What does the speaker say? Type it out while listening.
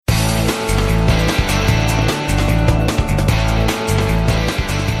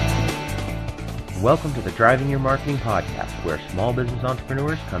Welcome to the Driving Your Marketing Podcast, where small business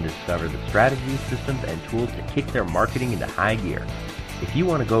entrepreneurs come to discover the strategies, systems, and tools to kick their marketing into high gear. If you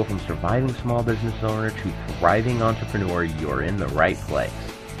want to go from surviving small business owner to thriving entrepreneur, you're in the right place.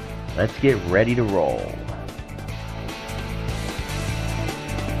 Let's get ready to roll.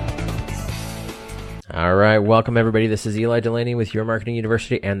 All right, welcome everybody. This is Eli Delaney with Your Marketing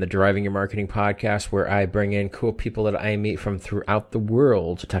University and the Driving Your Marketing Podcast, where I bring in cool people that I meet from throughout the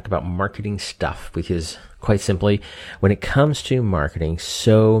world to talk about marketing stuff. Because quite simply, when it comes to marketing,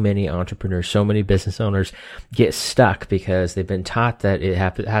 so many entrepreneurs, so many business owners get stuck because they've been taught that it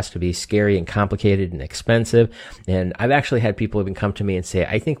has to be scary and complicated and expensive. And I've actually had people even come to me and say,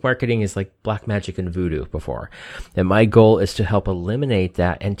 I think marketing is like black magic and voodoo before. And my goal is to help eliminate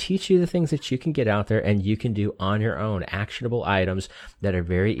that and teach you the things that you can get out there and you can do on your own, actionable items that are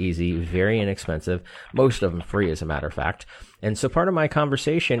very easy, very inexpensive, most of them free as a matter of fact. And so part of my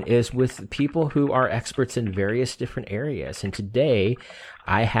conversation is with people who are experts in various different areas. And today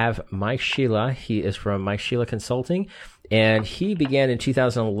I have Mike Sheila. He is from Mike Sheila Consulting, and he began in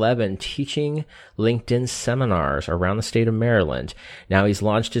 2011 teaching LinkedIn seminars around the state of Maryland. Now he's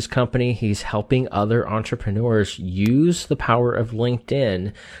launched his company. He's helping other entrepreneurs use the power of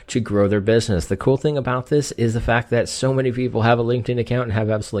LinkedIn to grow their business. The cool thing about this is the fact that so many people have a LinkedIn account and have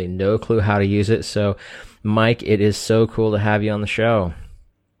absolutely no clue how to use it. So Mike, it is so cool to have you on the show.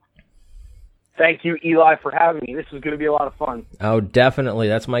 Thank you, Eli, for having me. This is going to be a lot of fun. Oh, definitely.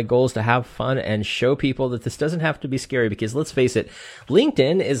 That's my goal, is to have fun and show people that this doesn't have to be scary, because let's face it,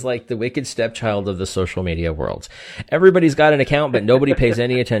 LinkedIn is like the wicked stepchild of the social media world. Everybody's got an account, but nobody pays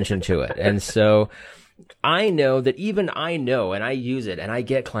any attention to it. And so I know that even I know, and I use it and I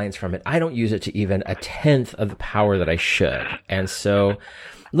get clients from it, I don't use it to even a tenth of the power that I should. And so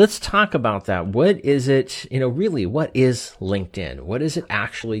let's talk about that. What is it, really, what is LinkedIn? What is it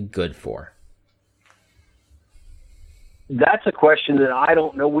actually good for? That's a question that I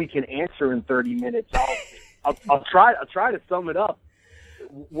don't know we can answer in 30 minutes. I'll try to sum it up.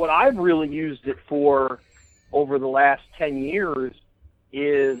 What I've really used it for over the last 10 years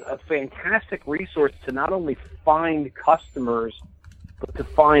is a fantastic resource to not only find customers, but to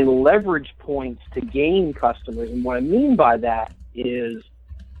find leverage points to gain customers. And what I mean by that is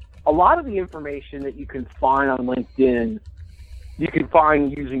a lot of the information that you can find on LinkedIn, you can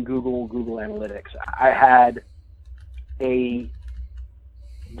find using Google Analytics. I had a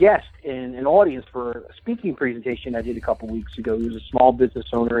guest in an audience for a speaking presentation I did a couple weeks ago. He was a small business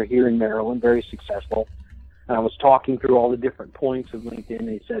owner here in Maryland, very successful. And I was talking through all the different points of LinkedIn. And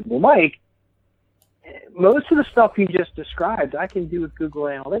he said, well, Mike, most of the stuff you just described, I can do with Google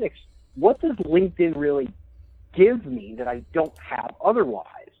Analytics. What does LinkedIn really give me that I don't have otherwise?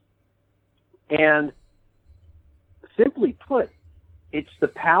 And simply put, it's the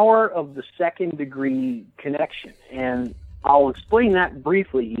power of the second degree connection. And I'll explain that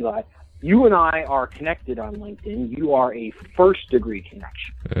briefly, Eli. You and I are connected on LinkedIn. You are a first degree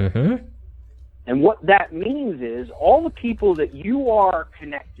connection. Mm-hmm. And what that means is all the people that you are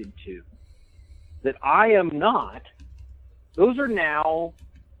connected to that I am not, those are now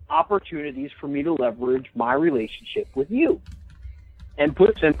opportunities for me to leverage my relationship with you. And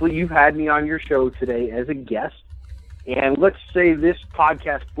put simply, you've had me on your show today as a guest. And let's say this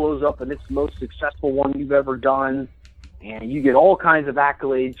podcast blows up and it's the most successful one you've ever done, and you get all kinds of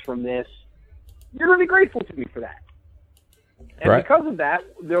accolades from this. You're going to be grateful to me for that. And right. Because of that,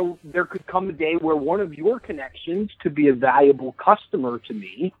 there could come a day where one of your connections could be a valuable customer to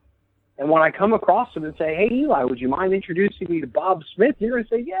me. And when I come across them and say, hey, Eli, would you mind introducing me to Bob Smith? You're going to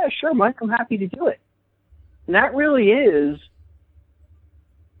say, yeah, sure, Mike, I'm happy to do it. And that really is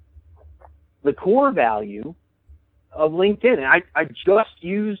the core value of LinkedIn. And I just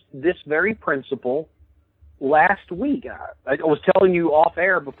used this very principle last week. I was telling you off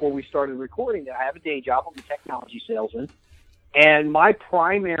air before we started recording that I have a day job. I'm a technology salesman. And I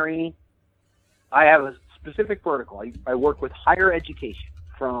have a specific vertical. I work with higher education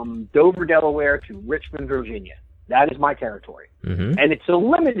from Dover, Delaware to Richmond, Virginia. That is my territory. Mm-hmm. And it's a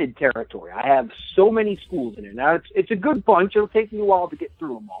limited territory. I have so many schools in it. Now, it's a good bunch. It'll take me a while to get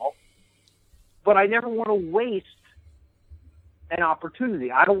through them all. But I never want to waste an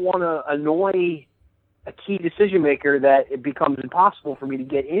opportunity. I don't want to annoy a key decision maker that it becomes impossible for me to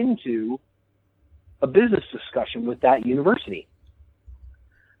get into a business discussion with that university.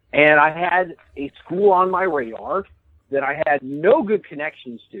 And I had a school on my radar that I had no good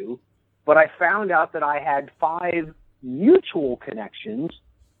connections to, but I found out that I had 5 mutual connections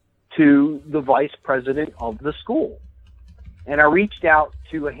to the vice president of the school. And I reached out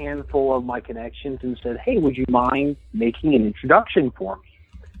to a handful of my connections and said, hey, would you mind making an introduction for me?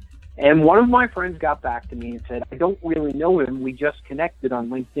 And one of my friends got back to me and said, I don't really know him. We just connected on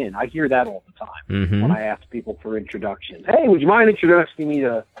LinkedIn. I hear that all the time when I ask people for introductions. Hey, would you mind introducing me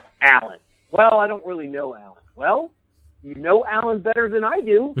to Alan? Well, I don't really know Alan. Well, you know Alan better than I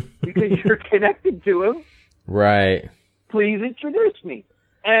do because you're connected to him. Right. Please introduce me.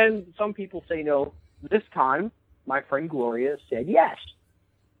 And some people say no. This time, my friend Gloria said yes.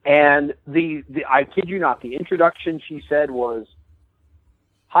 And I kid you not, the introduction she said was,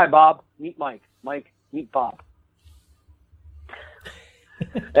 hi, Bob, meet Mike. Mike, meet Bob.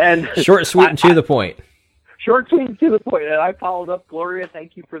 And short, sweet, and to the point. Short, sweet, and to the point. And I followed up, Gloria,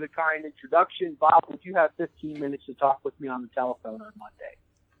 thank you for the kind introduction. Bob, would you have 15 minutes to talk with me on the telephone on Monday?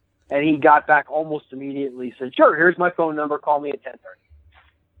 And he got back almost immediately, said, sure, here's my phone number, call me at 10:30.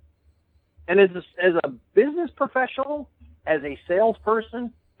 And as a business professional, as a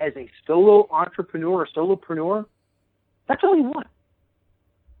salesperson, as a solo entrepreneur or solopreneur, that's all you want.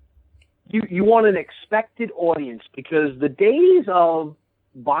 You want an expected audience, because the days of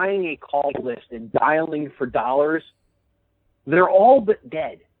buying a call list and dialing for dollars, they're all but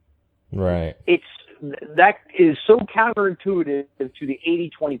dead. Right. That is so counterintuitive to the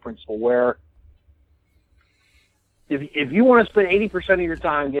 80-20 principle, where if you want to spend 80% of your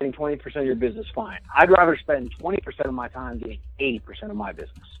time getting 20% of your business, fine. I'd rather spend 20% of my time getting 80% of my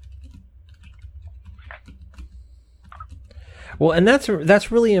business. Well, and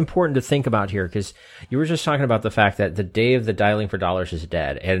that's really important to think about here, because you were just talking about the fact that the day of the dialing for dollars is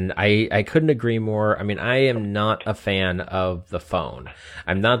dead. And I couldn't agree more. I mean, I am not a fan of the phone.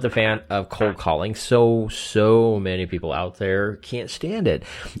 I'm not the fan of cold calling. So many people out there can't stand it.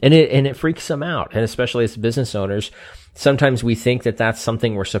 And it freaks them out. And especially as business owners, sometimes we think that that's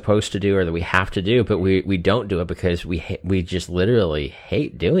something we're supposed to do or that we have to do, but we don't do it because we just literally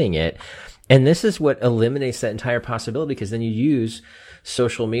hate doing it. And this is what eliminates that entire possibility, because then you use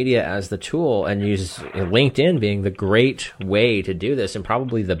social media as the tool and use LinkedIn being the great way to do this, and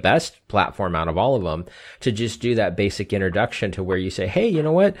probably the best platform out of all of them, to just do that basic introduction to where you say, hey, you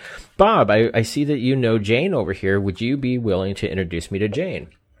know what, Bob, I see that you know Jane over here. Would you be willing to introduce me to Jane?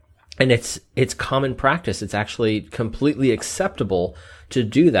 And it's common practice. It's actually completely acceptable to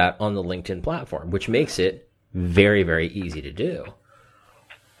do that on the LinkedIn platform, which makes it very, very easy to do.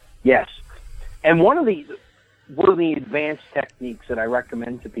 Yes. And one of the advanced techniques that I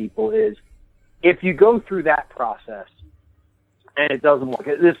recommend to people is, if you go through that process and it doesn't work,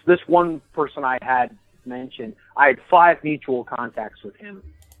 this one person I had mentioned, I had 5 mutual contacts with him.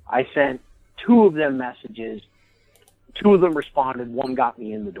 I sent 2 of them messages. 2 of them responded. 1 got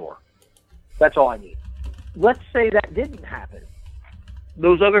me in the door. That's all I need. Let's say that didn't happen.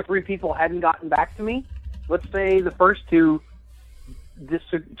 Those other 3 people hadn't gotten back to me. Let's say the first 2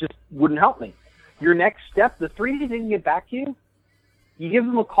 just wouldn't help me. Your next step, the 3 that didn't get back to you, you give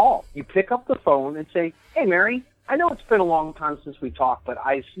them a call. You pick up the phone and say, hey, Mary, I know it's been a long time since we talked, but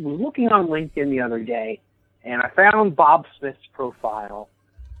I was looking on LinkedIn the other day, and I found Bob Smith's profile,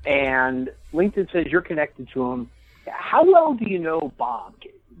 and LinkedIn says you're connected to him. How well do you know Bob?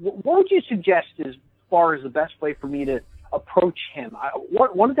 What would you suggest as far as the best way for me to approach him? I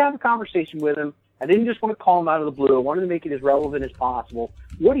wanted to have a conversation with him. I didn't just want to call him out of the blue. I wanted to make it as relevant as possible.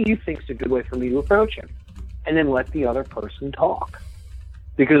 What do you think is a good way for me to approach him? And then let the other person talk.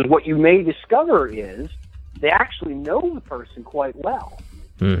 Because what you may discover is they actually know the person quite well.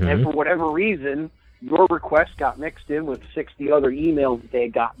 Mm-hmm. And for whatever reason, your request got mixed in with 60 other emails that they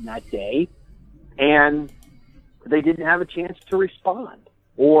had gotten that day, and they didn't have a chance to respond.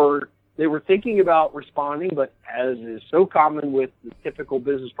 Or they were thinking about responding, but as is so common with the typical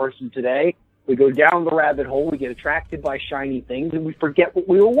business person today, we go down the rabbit hole, we get attracted by shiny things, and we forget what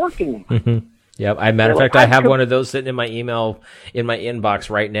we were working on. Mm-hmm. Yeah, matter of fact, I have one of those sitting in my email, in my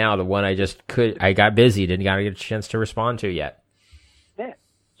inbox right now, the one I got busy, didn't get a chance to respond to yet. Yeah.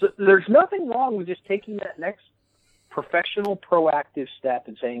 So there's nothing wrong with just taking that next professional, proactive step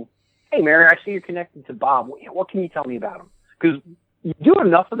and saying, hey, Mary, I see you're connected to Bob. What can you tell me about him? Because you do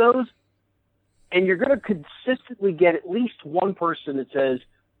enough of those, and you're going to consistently get at least one person that says,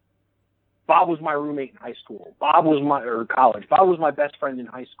 Bob was my roommate in high school. Or college. Bob was my best friend in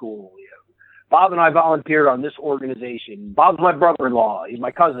high school. Bob and I volunteered on this organization. Bob's my brother-in-law. He's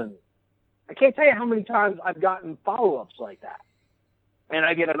my cousin. I can't tell you how many times I've gotten follow-ups like that. And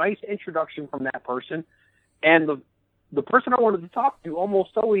I get a nice introduction from that person. And the person I wanted to talk to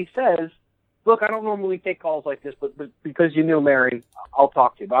almost always says, look, I don't normally take calls like this, but because you knew Mary, I'll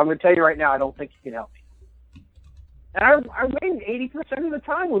talk to you. But I'm going to tell you right now, I don't think you can help me. And I win 80% of the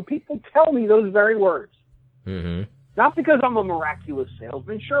time when people tell me those very words. Mm-hmm. Not because I'm a miraculous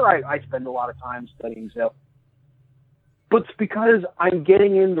salesman. Sure, I spend a lot of time studying sales. but it's because I'm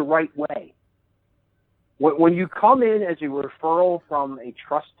getting in the right way. When you come in as a referral from a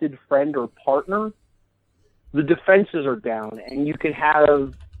trusted friend or partner, the defenses are down and you can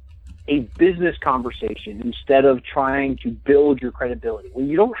have a business conversation instead of trying to build your credibility. When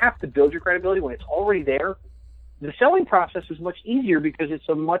you don't have to build your credibility, when it's already there, the selling process is much easier because it's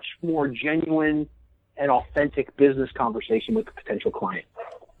a much more genuine and authentic business conversation with the potential client.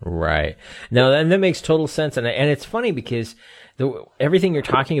 Right. No, that makes total sense. And it's funny because everything you're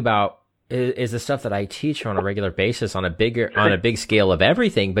talking about is the stuff that I teach on a regular basis on a big scale of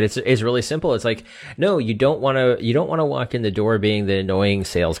everything, but it's really simple. It's like, no, you don't want to walk in the door being the annoying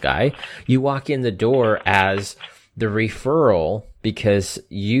sales guy. You walk in the door as the referral because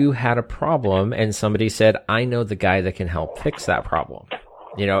you had a problem and somebody said, I know the guy that can help fix that problem.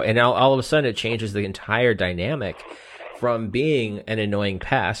 And all of a sudden it changes the entire dynamic from being an annoying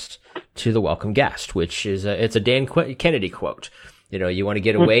pest to the welcome guest, which is it's a Dan Kennedy quote. You want to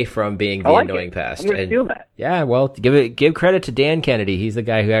get away from being the annoying pest. I'm going to steal that. Yeah, well, give credit to Dan Kennedy. He's the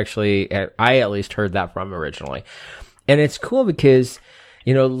guy who actually, I at least heard that from originally. And it's cool because,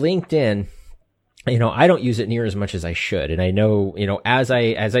 LinkedIn, I don't use it near as much as I should. And I know, as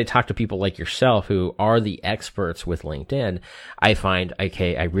I talk to people like yourself who are the experts with LinkedIn, I find,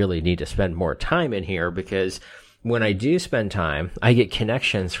 okay, I really need to spend more time in here because when I do spend time, I get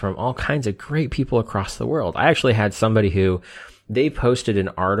connections from all kinds of great people across the world. I actually had somebody who, they posted an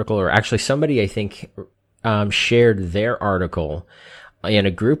article, or actually somebody I think shared their article in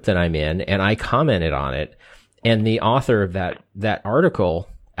a group that I'm in, and I commented on it. And the author of that article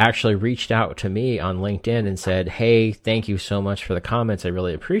actually reached out to me on LinkedIn and said, hey, thank you so much for the comments. I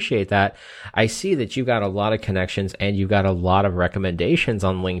really appreciate that. I see that you've got a lot of connections and you've got a lot of recommendations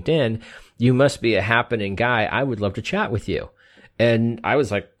on LinkedIn. You must be a happening guy. I would love to chat with you. And I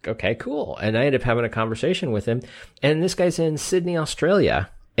was like, okay, cool. And I ended up having a conversation with him. And this guy's in Sydney, Australia.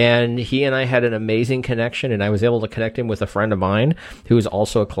 And he and I had an amazing connection. And I was able to connect him with a friend of mine who is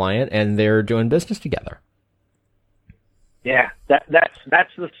also a client. And they're doing business together. Yeah, that's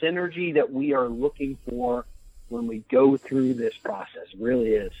the synergy that we are looking for when we go through this process. It really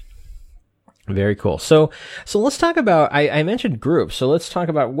is. Very cool. So let's talk about, I mentioned groups. So let's talk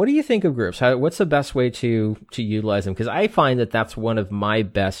about, what do you think of groups? What's the best way to utilize them? Because I find that that's one of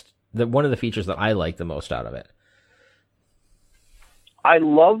the features that I like the most out of it. I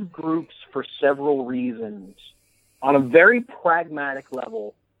love groups for several reasons. On a very pragmatic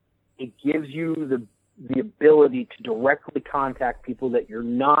level, it gives you the ability to directly contact people that you're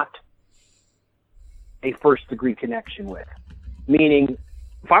not a first-degree connection with. Meaning,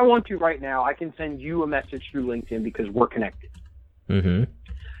 if I want to right now, I can send you a message through LinkedIn because we're connected. Mm-hmm.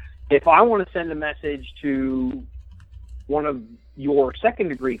 If I want to send a message to one of your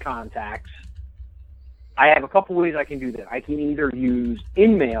second-degree contacts, I have a couple ways I can do that. I can either use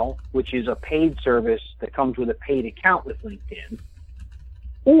InMail, which is a paid service that comes with a paid account with LinkedIn,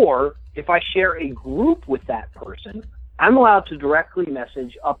 or if I share a group with that person, I'm allowed to directly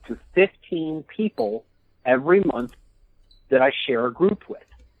message up to 15 people every month that I share a group with.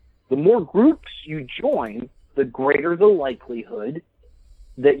 The more groups you join, the greater the likelihood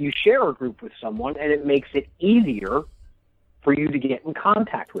that you share a group with someone, and it makes it easier for you to get in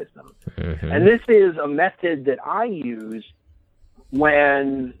contact with them. Mm-hmm. And this is a method that I use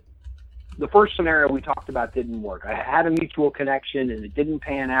when the first scenario we talked about didn't work. I had a mutual connection and it didn't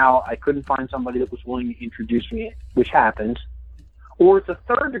pan out. I couldn't find somebody that was willing to introduce me, which happens. Or it's a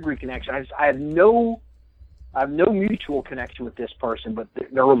third-degree connection. I have no mutual connection with this person, but they're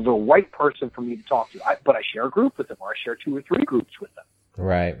the right person for me to talk to. But I share a group with them, or I share 2 or 3 groups with them.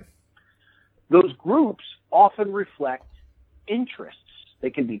 Right. Those groups often reflect interests. They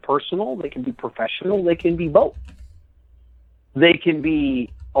can be personal, they can be professional, they can be both. They can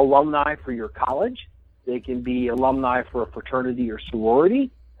be alumni for your college. They can be alumni for a fraternity or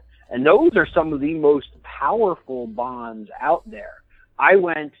sorority. And those are some of the most powerful bonds out there. I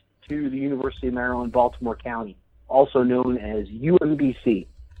went to the University of Maryland, Baltimore County, also known as UMBC.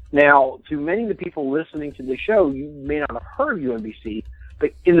 Now, to many of the people listening to the show, you may not have heard of UMBC,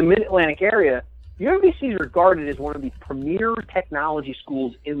 but in the Mid-Atlantic area, UMBC is regarded as one of the premier technology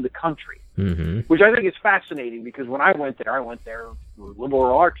schools in the country, mm-hmm. which I think is fascinating because when I went there for a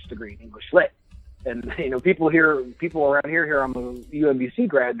liberal arts degree in English Lit. And, people around here hear I'm a UMBC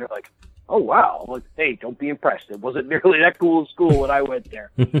grad, and they're like, oh, wow. I'm like, hey, don't be impressed. It wasn't nearly that cool a school when I went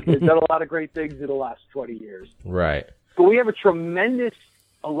there. It's done a lot of great things in the last 20 years. Right. But we have a tremendous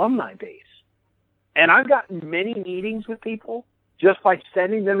alumni base. And I've gotten many meetings with people just by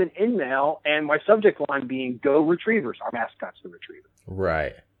sending them an email and my subject line being Go Retrievers. Our mascot's the Retriever.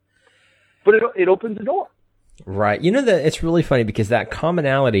 Right. But it opens the door. Right. You know that it's really funny because that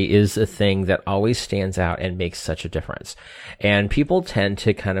commonality is a thing that always stands out and makes such a difference. And people tend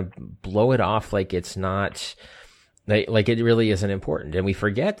to kind of blow it off like it's not, like it really isn't important. And we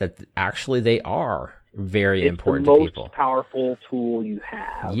forget that actually they are very important to people. It's the most powerful tool you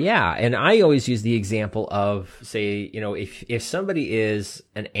have. Yeah. And I always use the example of, say, if somebody is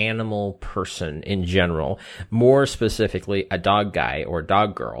an animal person in general, more specifically a dog guy or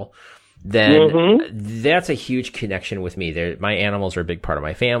dog girl, then that's a huge connection with me. My animals are a big part of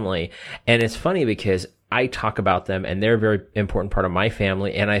my family. And it's funny because I talk about them and they're a very important part of my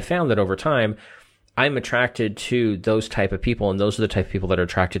family. And I found that over time, I'm attracted to those type of people, and those are the type of people that are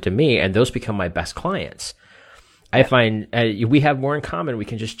attracted to me, and those become my best clients. I find we have more in common. We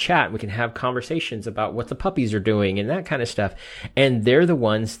can just chat. We can have conversations about what the puppies are doing and that kind of stuff. And they're the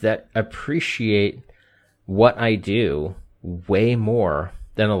ones that appreciate what I do way more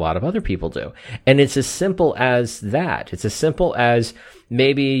than a lot of other people do. And it's as simple as that. It's as simple as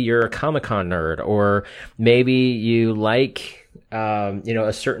maybe you're a Comic-Con nerd, or maybe you like,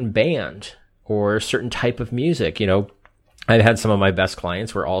 a certain band or a certain type of music. I've had some of my best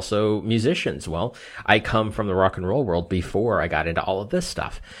clients were also musicians. Well, I come from the rock and roll world before I got into all of this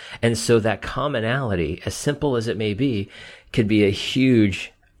stuff. And so that commonality, as simple as it may be, could be a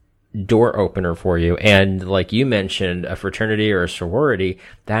huge door opener for you. And like you mentioned, a fraternity or a sorority,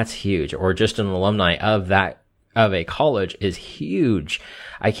 that's huge. Or just an alumni of a college is huge.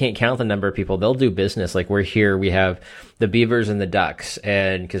 I can't count the number of people. They'll do business. Like we're here, we have the Beavers and the Ducks,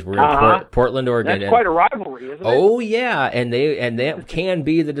 and because we're in Portland, Oregon. That's quite a rivalry, isn't it? Oh yeah, and that can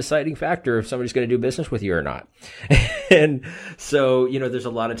be the deciding factor if somebody's going to do business with you or not. And so there's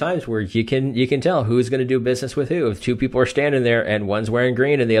a lot of times where you can tell who's going to do business with who. If two people are standing there and one's wearing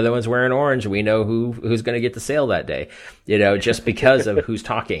green and the other one's wearing orange, we know who's going to get the sale that day. Just because of who's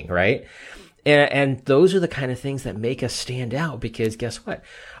talking, right? And those are the kind of things that make us stand out, because guess what?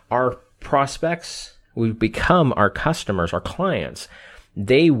 Our prospects, we become our customers, our clients.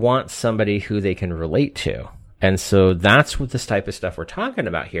 They want somebody who they can relate to. And so that's what this type of stuff we're talking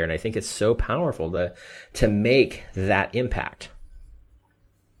about here. And I think it's so powerful to make that impact.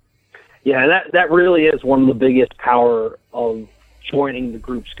 Yeah, that really is one of the biggest power of joining the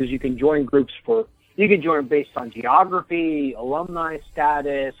groups, because you can join groups based on geography, alumni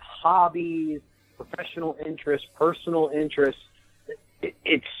status, hobbies, professional interests, personal interests.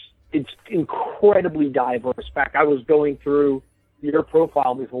 It's incredibly diverse. In fact, I was going through your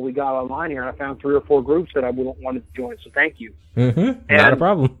profile before we got online here, and I found 3 or 4 groups that I wanted to join. So thank you. Not a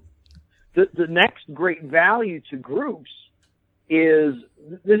problem. The next great value to groups is,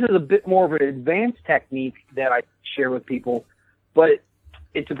 this is a bit more of an advanced technique that I share with people, but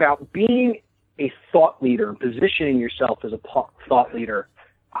it's about being a thought leader and positioning yourself as a thought leader.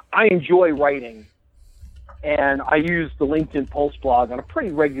 I enjoy writing, and I use the LinkedIn Pulse blog on a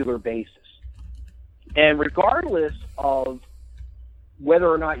pretty regular basis. And regardless of whether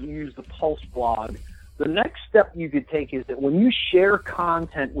or not you use the Pulse blog, the next step you could take is that when you share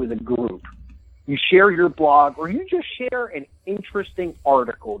content with a group, you share your blog, or you just share an interesting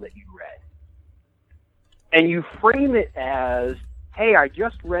article that you read, and you frame it as, hey, I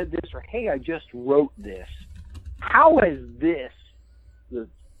just read this, or hey, I just wrote this. How has this, the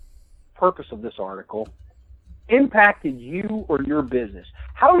purpose of this article, impacted you or your business?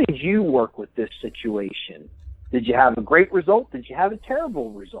 How did you work with this situation? Did you have a great result? Did you have a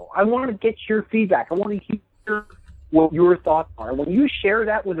terrible result? I want to get your feedback. I want to hear what your thoughts are. When you share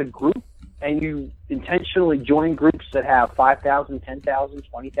that with a group, and you intentionally join groups that have 5,000, 10,000,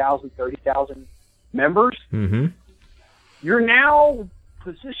 20,000, 30,000 members, you're now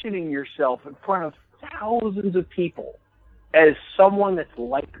positioning yourself in front of thousands of people as someone that's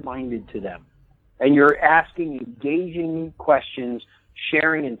like-minded to them. And you're asking engaging questions,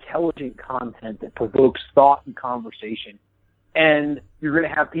 sharing intelligent content that provokes thought and conversation. And you're going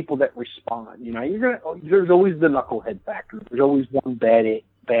to have people that respond. There's always the knucklehead factor. There's always one bad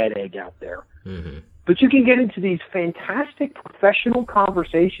egg out there. But you can get into these fantastic professional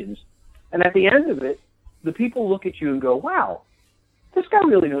conversations, and at the end of it, the people look at you and go, wow, this guy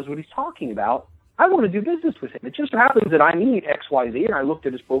really knows what he's talking about. I want to do business with him. It just so happens that I need XYZ, and I looked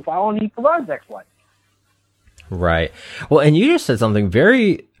at his profile, and he provides XYZ. Right. Well, and you just said something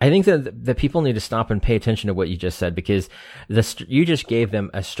I think that people need to stop and pay attention to what you just said, because you just gave them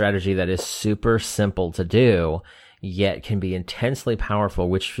a strategy that is super simple to do, yet can be intensely powerful,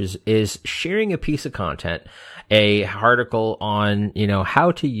 which is sharing a piece of content, a article on,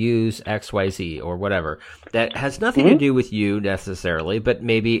 how to use XYZ or whatever that has nothing to do with you necessarily, but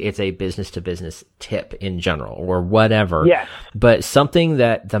maybe it's a business to business tip in general or whatever. Yes. But something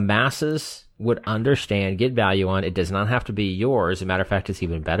that the masses would understand, get value on. It does not have to be yours. As a matter of fact, it's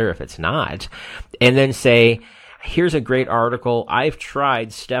even better if it's not. And then say, here's a great article. I've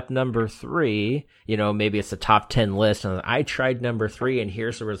tried step number 3. Maybe it's the top 10 list. And I tried number 3 and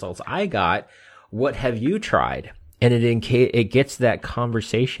here's the results I got. What have you tried? And it gets that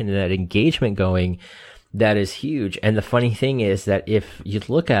conversation and that engagement going. That is huge. And the funny thing is that if you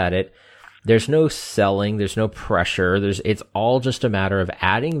look at it, there's no selling, there's no pressure. It's all just a matter of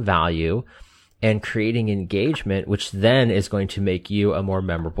adding value and creating engagement, which then is going to make you a more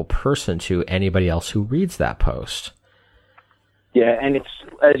memorable person to anybody else who reads that post. Yeah, and it's,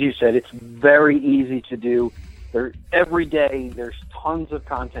 as you said, it's very easy to do. Every day there's tons of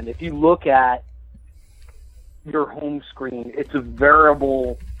content. If you look at your home screen, it's a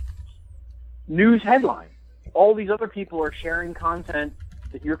variable news headline. All these other people are sharing content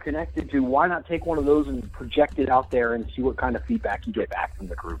that you're connected to. Why not take one of those and project it out there and see what kind of feedback you get back from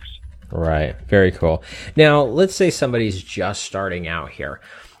the groups? Right. Very cool. Now, let's say somebody's just starting out here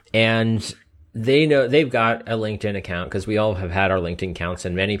and they know they've got a LinkedIn account, because we all have had our LinkedIn accounts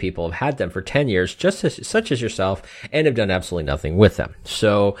and many people have had them for 10 years, such as yourself, and have done absolutely nothing with them.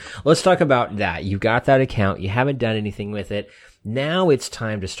 So let's talk about that. You've got that account. You haven't done anything with it. Now it's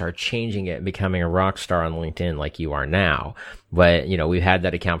time to start changing it and becoming a rock star on LinkedIn like you are now. But, we've had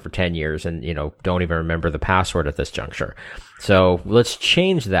that account for 10 years and, don't even remember the password at this juncture. So let's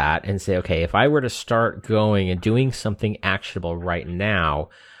change that and say, okay, if I were to start going and doing something actionable right now,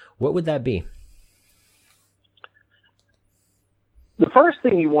 what would that be? The first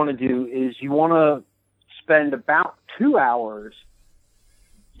thing you want to do is you want to spend about 2 hours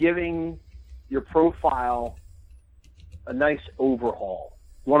giving your profile a nice overhaul.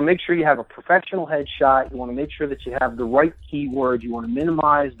 You want to make sure you have a professional headshot. You want to make sure that you have the right keywords. You want to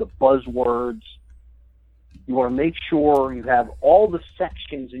minimize the buzzwords. You want to make sure you have all the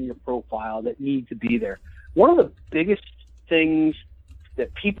sections in your profile that need to be there. One of the biggest things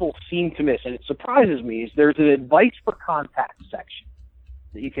that people seem to miss, and it surprises me, is there's an advice for contact section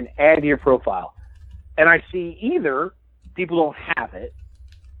that you can add to your profile. And I see either people don't have it,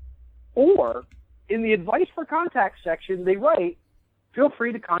 or in the advice for contact section, they write, feel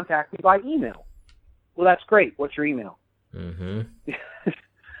free to contact me by email. Well, that's great. What's your email? Mm-hmm.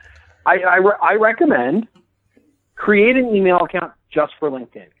 I recommend create an email account just for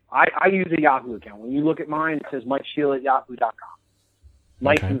LinkedIn. I use a Yahoo account. When you look at mine, it says mikesheila@yahoo.com.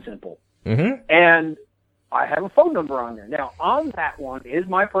 Nice and simple. Mm-hmm. And I have a phone number on there. Now, on that one is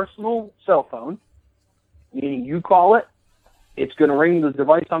my personal cell phone, meaning you call it, it's going to ring the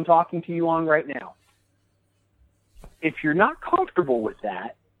device I'm talking to you on right now. If you're not comfortable with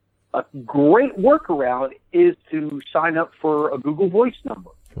that, a great workaround is to sign up for a Google Voice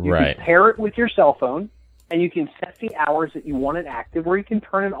number. You can pair it with your cell phone, and you can set the hours that you want it active, or you can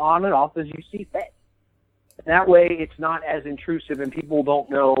turn it on and off as you see fit. That way, it's not as intrusive, and people don't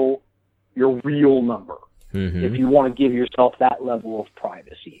know your real number. Mm-hmm. If you want to give yourself that level of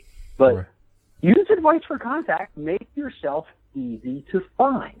privacy. But use advice for contact. Make yourself easy to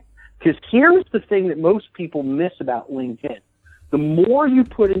find. Because here's the thing that most people miss about LinkedIn. The more you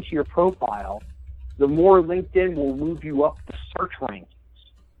put into your profile, the more LinkedIn will move you up the search rankings.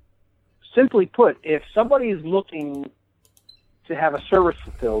 Simply put, if somebody is looking to have a service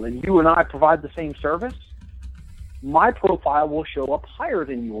fulfilled and you and I provide the same service, my profile will show up higher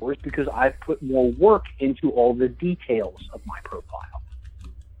than yours because I've put more work into all the details of my profile.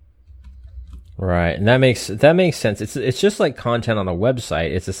 Right, and that makes sense. It's just like content on a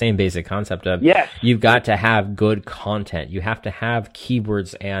website. It's the same basic concept of you've got to have good content. You have to have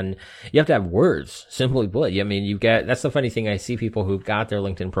keywords and you have to have words. Simply put, I mean, that's the funny thing. I see people who've got their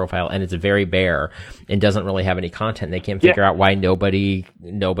LinkedIn profile and it's very bare and doesn't really have any content. They can't figure out why nobody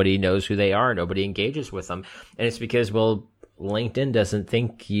knows who they are. Nobody engages with them, and it's because LinkedIn doesn't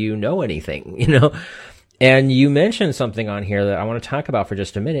think you know anything. And you mentioned something on here that I want to talk about for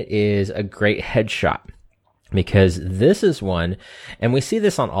just a minute is a great headshot, because this is one, and we see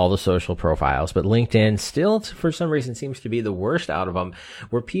this on all the social profiles, but LinkedIn still, for some reason, seems to be the worst out of them,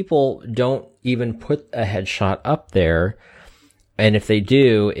 where people don't even put a headshot up there. And if they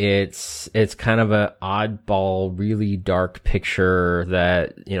do, it's kind of an oddball, really dark picture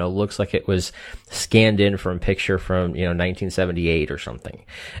that, looks like it was scanned in from a picture from, 1978 or something.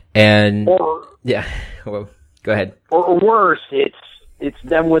 And well, go ahead. Or worse, it's it's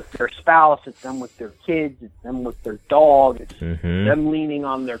them with their spouse, it's them with their kids, it's them with their dog, it's them leaning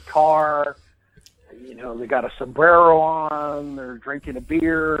on their car. You know, they got a sombrero on, they're drinking a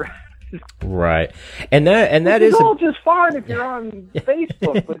beer. Right. And that is all just fine if you're on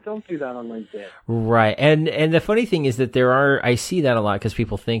Facebook, but don't do that on LinkedIn. Right. And the funny thing is that I see that a lot because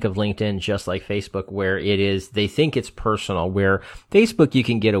people think of LinkedIn just like Facebook, where they think it's personal, where Facebook, you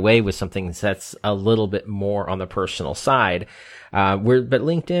can get away with something that's a little bit more on the personal side. But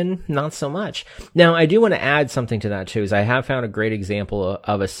LinkedIn, not so much. Now, I do want to add something to that too, is I have found a great example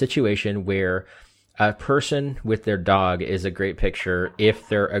of a situation where a person with their dog is a great picture if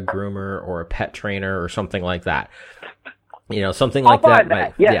they're a groomer or a pet trainer or something like that. You know, something like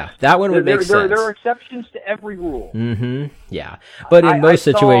that. Yes. Yeah, that one would make sense. There are exceptions to every rule. Yeah. But in most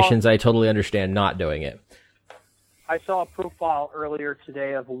situations, I totally understand not doing it. I saw a profile earlier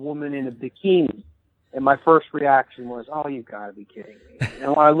today of a woman in a bikini, and my first reaction was, oh, you got to be kidding me.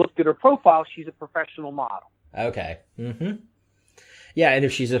 And when I looked at her profile, she's a professional model. Okay. Yeah, and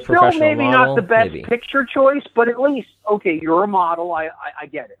if she's a professional maybe model, not the best picture choice, but at least, okay, you're a model. I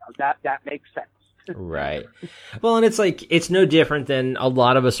get it. That makes sense. Right. Well, and it's like, it's no different than a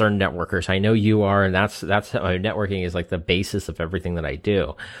lot of us are networkers. I know you are, and that's how networking is like the basis of everything that I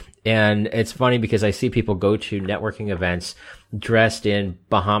do. And it's funny because I see people go to networking events dressed in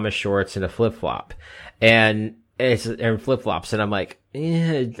Bahama shorts and a flip-flop and flip-flops. And I'm like,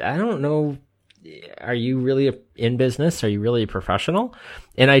 I don't know. Are you really in business? Are you really a professional?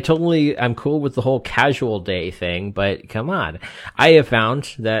 And I'm cool with the whole casual day thing, but come on. I have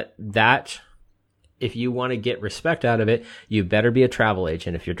found that if you want to get respect out of it, you better be a travel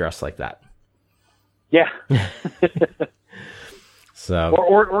agent if you're dressed like that. Yeah. So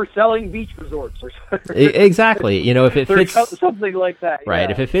or selling beach resorts or something. Exactly. You know, if it fits something like that. Right.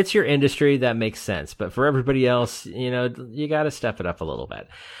 Yeah. If it fits your industry, that makes sense. But for everybody else, you know, you got to step it up a little bit.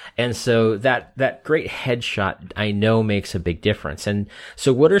 And so that great headshot, I know, makes a big difference. And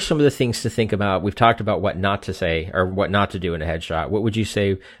so what are some of the things to think about? We've talked about what not to say or what not to do in a headshot. What would you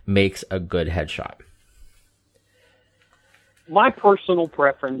say makes a good headshot? My personal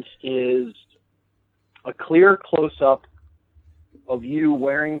preference is a clear close-up of you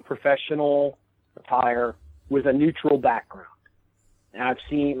wearing professional attire with a neutral background. And I've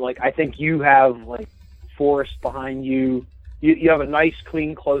seen, I think you have, forest behind you. You have a nice,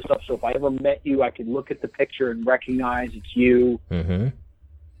 clean close-up, so if I ever met you, I could look at the picture and recognize it's you. Mm-hmm.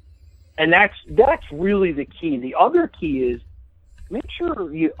 And that's really the key. The other key is make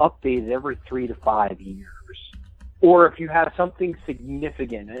sure you update it every 3 to 5 years. Or if you have something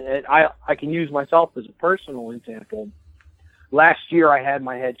significant, and I can use myself as a personal example. Last year, I had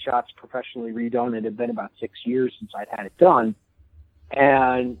my headshots professionally redone. It had been about 6 years since I'd had it done.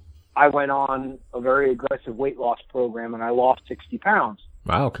 And I went on a very aggressive weight loss program, and I lost 60 pounds.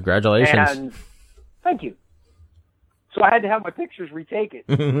 Wow, congratulations. And thank you. So I had to have my pictures retaken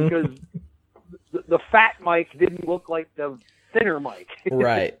because the fat Mike didn't look like the thinner Mike.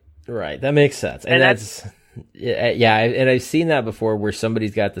 Right. That makes sense. And that's yeah, and I've seen that before where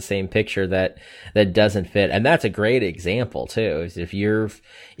somebody's got the same picture that doesn't fit, and that's a great example too. Is if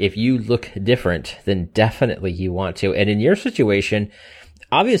you look different, then definitely you want to. And in your situation,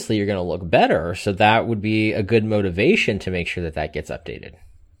 obviously you're going to look better, so that would be a good motivation to make sure that gets updated.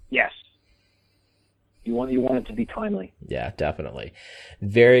 Yes. You want it to be timely. Yeah, definitely.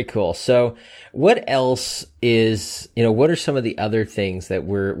 Very cool. So what else what are some of the other things that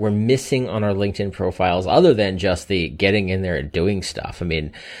we're missing on our LinkedIn profiles other than just the getting in there and doing stuff? I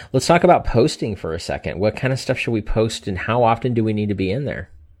mean, let's talk about posting for a second. What kind of stuff should we post and how often do we need to be in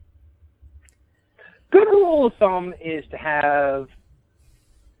there? Good rule of thumb is to have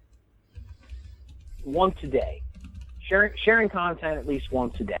once a day. Sharing content at least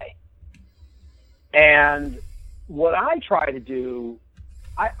once a day. And what I try to do,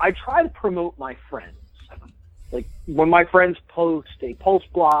 I try to promote my friends. Like when my friends post a Pulse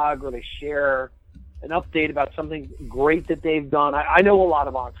blog or they share an update about something great that they've done. I know a lot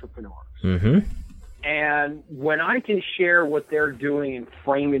of entrepreneurs. Mm-hmm. And when I can share what they're doing and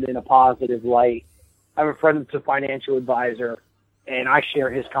frame it in a positive light, I have a friend that's a financial advisor, and I share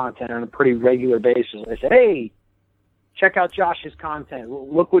his content on a pretty regular basis. I say, hey, check out Josh's content.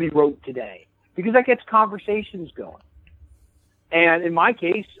 Look what he wrote today. Because that gets conversations going. And in my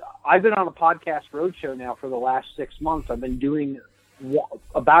case, I've been on a podcast roadshow now for the last 6 months. I've been doing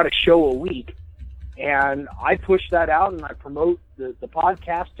about a show a week. And I push that out and I promote the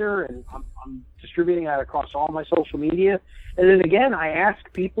podcaster, and I'm distributing that across all my social media. And then again, I ask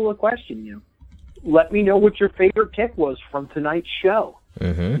people a question, let me know what your favorite tip was from tonight's show.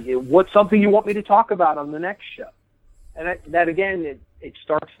 Mm-hmm. What's something you want me to talk about on the next show? And that again, It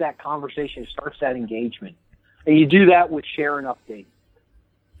starts that conversation. It starts that engagement. And you do that with share and update.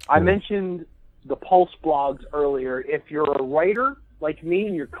 I mentioned the Pulse blogs earlier. If you're a writer like me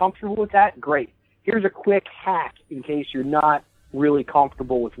and you're comfortable with that, great. Here's a quick hack in case you're not really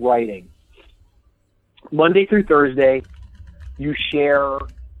comfortable with writing. Monday through Thursday, you share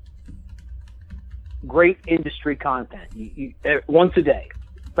great industry content once a day.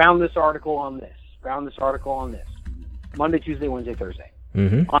 Found this article on this. Found this article on this. Monday, Tuesday, Wednesday, Thursday.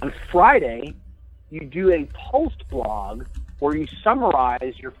 Mm-hmm. On Friday, you do a post blog where you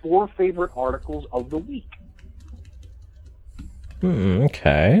summarize your 4 favorite articles of the week.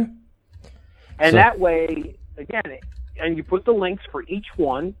 Okay. And that way, again, and you put the links for each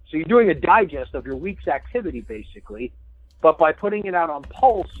one. So you're doing a digest of your week's activity, basically. But by putting it out on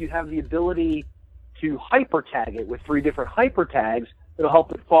Pulse, you have the ability to hyper tag it with 3 different hyper tags. It'll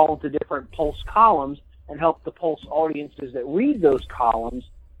help it fall into different Pulse columns and help the Pulse audiences that read those columns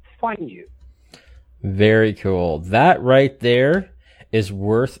find you. Very cool. That right there is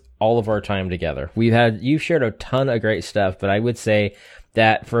worth all of our time together. You've shared a ton of great stuff, but I would say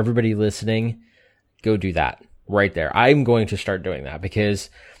that for everybody listening, go do that right there. I'm going to start doing that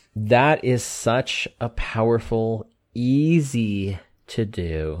because that is such a powerful, easy to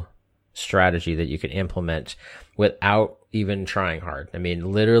do strategy that you can implement without even trying hard. I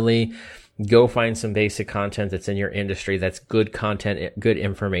mean, literally go find some basic content that's in your industry that's good content, good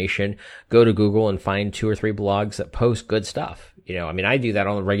information. Go to Google and find 2 or 3 blogs that post good stuff. I mean, I do that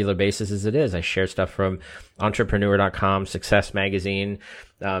on a regular basis as it is. I share stuff from entrepreneur.com, Success Magazine,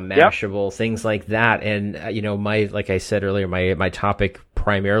 Mashable, things like that. And, like I said earlier, my topic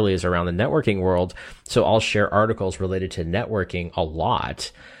primarily is around the networking world. So I'll share articles related to networking a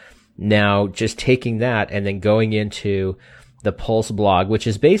lot. Now, just taking that and then going into the Pulse blog, which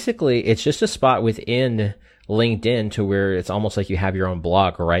is basically, it's just a spot within LinkedIn to where it's almost like you have your own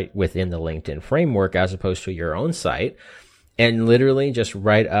blog right within the LinkedIn framework as opposed to your own site, and literally just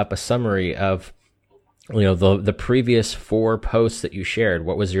write up a summary of, the previous 4 posts that you shared.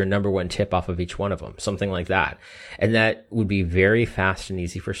 What was your number 1 tip off of each one of them? Something like that. And that would be very fast and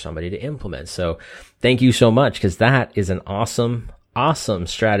easy for somebody to implement. So thank you so much, because that is an awesome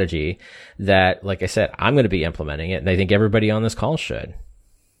strategy that, like I said, I'm going to be implementing it, and I think everybody on this call should.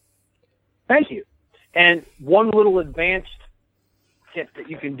 Thank you. And one little advanced tip that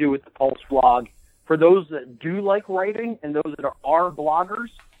you can do with the Pulse blog, for those that do like writing and those that are bloggers,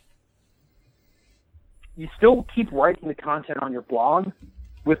 you still keep writing the content on your blog.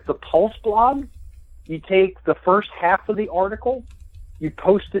 With the Pulse blog, you take the first half of the article, you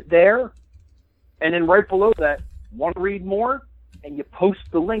post it there, and then right below that, want to read more? And you post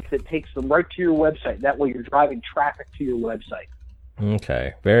the link that takes them right to your website. That way you're driving traffic to your website.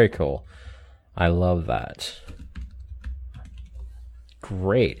 Okay, very cool. I love that.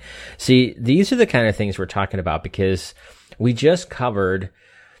 Great. See, these are the kind of things we're talking about because we just covered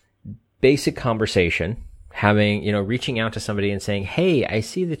basic conversation, having, reaching out to somebody and saying, hey, I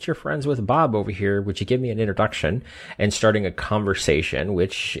see that you're friends with Bob over here. Would you give me an introduction? And starting a conversation,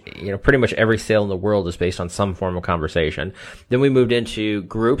 which, pretty much every sale in the world is based on some form of conversation. Then we moved into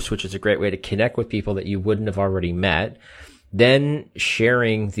groups, which is a great way to connect with people that you wouldn't have already met. Then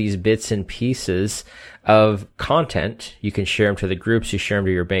sharing these bits and pieces of content, you can share them to the groups, you share them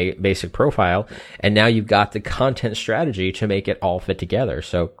to your basic profile, and now you've got the content strategy to make it all fit together.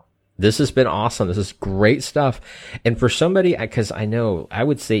 So this has been awesome. This is great stuff. And for somebody, because I know, I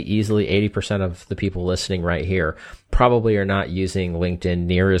would say easily 80% of the people listening right here probably are not using LinkedIn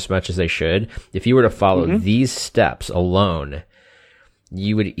near as much as they should. If you were to follow these steps alone,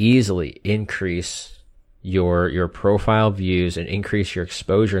 you would easily increase your profile views and increase your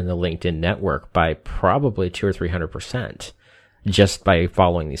exposure in the LinkedIn network by probably 200 or 300% just by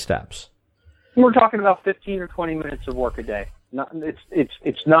following these steps. We're talking about 15 or 20 minutes of work a day.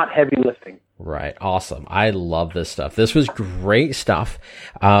 It's not heavy lifting. Right. Awesome. I love this stuff. This was great stuff.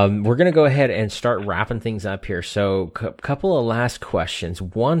 We're going to go ahead and start wrapping things up here. So couple of last questions.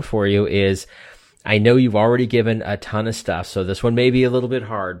 One for you is, I know you've already given a ton of stuff, so this one may be a little bit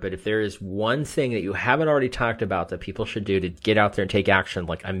hard, but if there is one thing that you haven't already talked about that people should do to get out there and take action,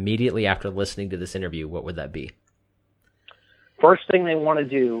 like immediately after listening to this interview, what would that be? First thing they want to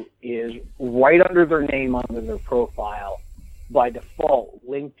do is right under their name, under their profile, by default,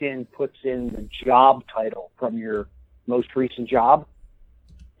 LinkedIn puts in the job title from your most recent job.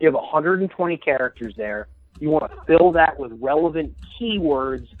 You have 120 characters there. You want to fill that with relevant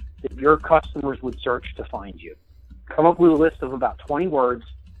keywords that your customers would search to find you. Come up with a list of about 20 words,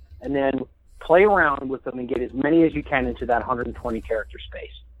 and then play around with them and get as many as you can into that 120 character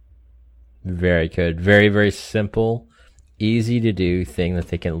space. Very good. Very, very simple, easy to do thing that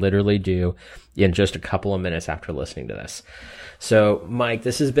they can literally do in just a couple of minutes after listening to this. So, Mike,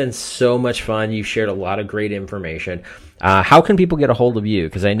 this has been so much fun. You've shared a lot of great information. How can people get a hold of you?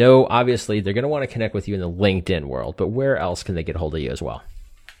 Because I know, obviously, they're going to want to connect with you in the LinkedIn world, but where else can they get a hold of you as well?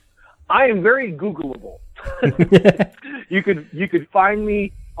 I am very Googleable. You could find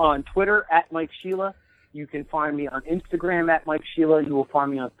me on Twitter at Mike Sheila. You can find me on Instagram at Mike Sheila. You will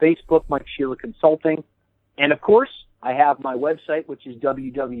find me on Facebook, Mike Sheila Consulting. And, of course, I have my website, which is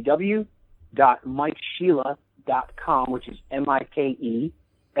www.mikesheila.com, which is MIKESHELAH.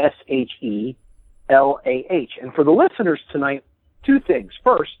 And for the listeners tonight, two things.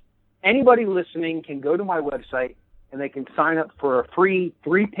 First, anybody listening can go to my website and they can sign up for a free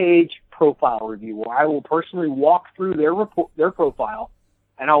 3-page profile review where I will personally walk through their profile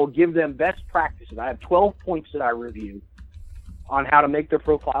and I will give them best practices. I have 12 points that I review on how to make their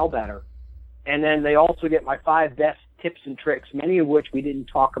profile better. And then they also get my 5 best tips and tricks, many of which we didn't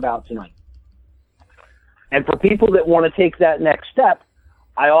talk about tonight. And for people that want to take that next step,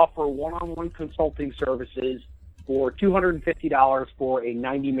 I offer one-on-one consulting services for $250 for a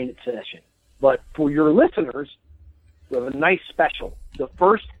 90-minute session. But for your listeners, we have a nice special. The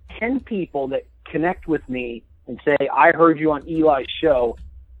first 10 people that connect with me and say, I heard you on Eli's show,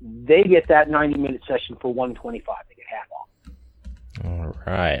 they get that 90-minute session for $125. They get half off. All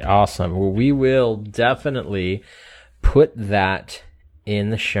right. Awesome. Well, we will definitely put that in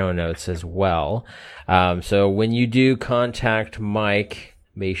the show notes as well. So when you do contact Mike,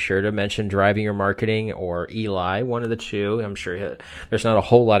 be sure to mention Driving Your Marketing or Eli, one of the two. I'm sure there's not a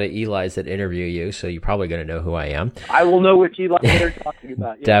whole lot of Elis that interview you, so you're probably going to know who I am. I will know which Eli they're talking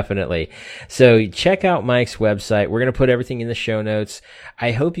about. Yeah. Definitely. So check out Mike's website. We're going to put everything in the show notes.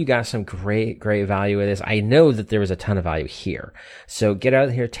 I hope you got some great value with this. I know that there was a ton of value here. So get out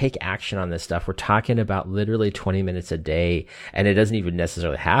of here, take action on this stuff. We're talking about literally 20 minutes a day, and it doesn't even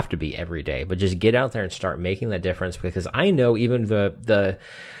necessarily have to be every day, but just get out there and start making that difference, because I know even the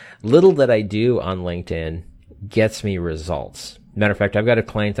little that I do on LinkedIn gets me results. Matter of fact, I've got a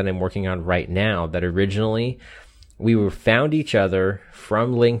client that I'm working on right now that originally we found each other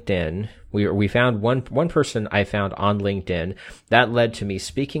from LinkedIn. We found one person I found on LinkedIn. That led to me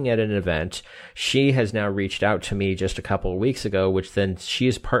speaking at an event. She has now reached out to me just a couple of weeks ago, which then she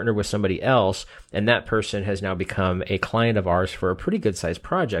is partnered with somebody else, and that person has now become a client of ours for a pretty good sized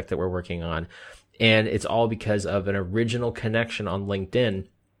project that we're working on. And it's all because of an original connection on LinkedIn,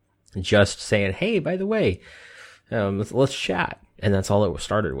 just saying, hey, by the way, let's chat. And that's all it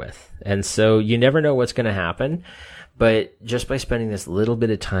started with. And so you never know what's going to happen, but just by spending this little bit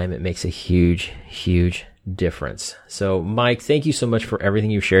of time, it makes a huge difference. So Mike, thank you so much for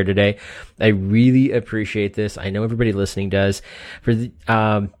everything you shared today. I really appreciate this. I know everybody listening does.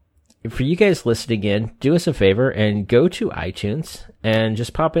 For you guys listening in, do us a favor and go to iTunes and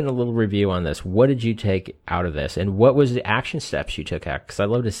just pop in a little review on this. What did you take out of this? And what was the action steps you took out? Because I'd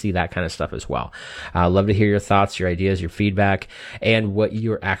love to see that kind of stuff as well. I'd love to hear your thoughts, your ideas, your feedback, and what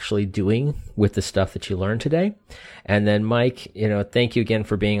you're actually doing with the stuff that you learned today. And then Mike, thank you again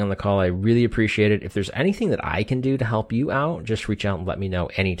for being on the call. I really appreciate it. If there's anything that I can do to help you out, just reach out and let me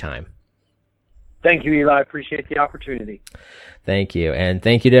know anytime. Thank you, Eli. I appreciate the opportunity. Thank you. And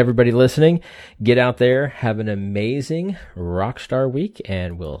thank you to everybody listening. Get out there, have an amazing rockstar week,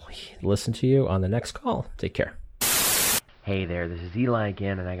 and we'll listen to you on the next call. Take care. Hey there, this is Eli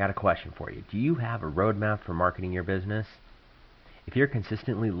again, and I got a question for you. Do you have a roadmap for marketing your business? If you're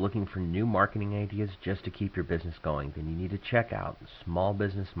consistently looking for new marketing ideas just to keep your business going, then you need to check out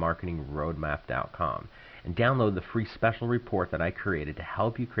smallbusinessmarketingroadmap.com and download the free special report that I created to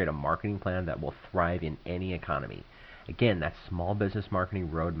help you create a marketing plan that will thrive in any economy. Again, that's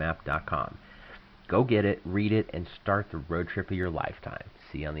smallbusinessmarketingroadmap.com. Go get it, read it, and start the road trip of your lifetime.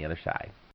 See you on the other side.